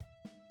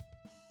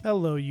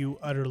Hello, you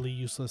utterly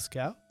useless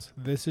scouts.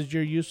 This is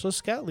your useless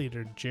scout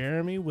leader,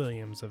 Jeremy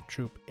Williams of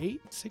Troop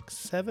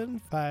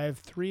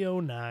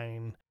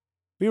 8675309.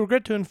 We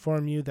regret to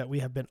inform you that we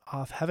have been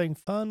off having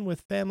fun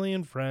with family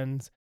and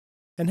friends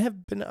and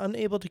have been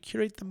unable to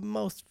curate the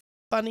most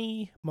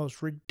funny,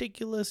 most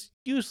ridiculous,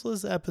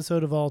 useless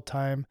episode of all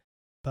time,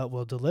 but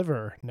will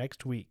deliver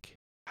next week.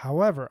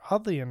 However,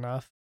 oddly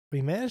enough,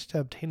 we managed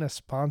to obtain a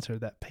sponsor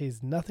that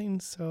pays nothing,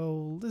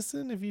 so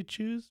listen if you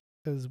choose,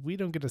 because we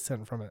don't get a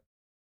cent from it.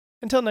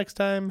 Until next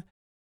time,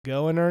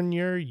 go and earn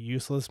your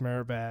useless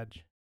merit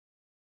badge.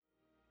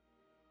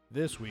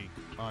 This week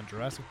on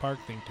Jurassic Park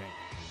Think Tank.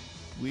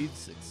 We've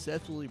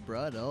successfully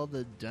brought all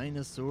the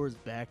dinosaurs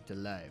back to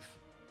life.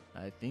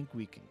 I think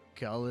we can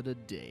call it a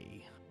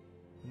day.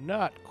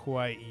 Not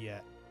quite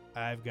yet.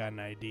 I've got an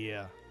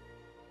idea.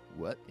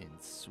 What in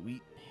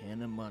sweet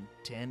Hannah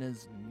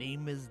Montana's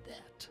name is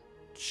that?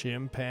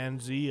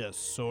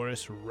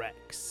 Chimpanzeeosaurus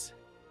Rex.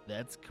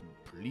 That's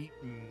complete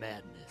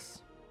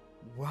madness.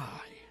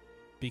 Why?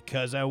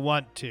 Because I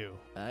want to.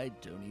 I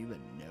don't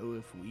even know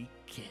if we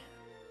can.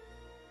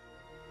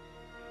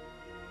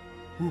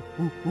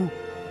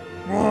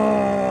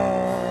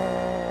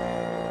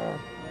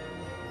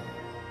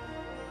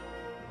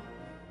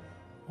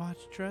 Watch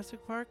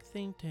Jurassic Park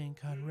Think Tank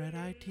on Red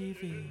Eye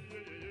TV.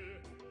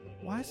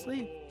 Why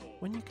sleep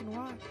when you can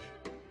watch?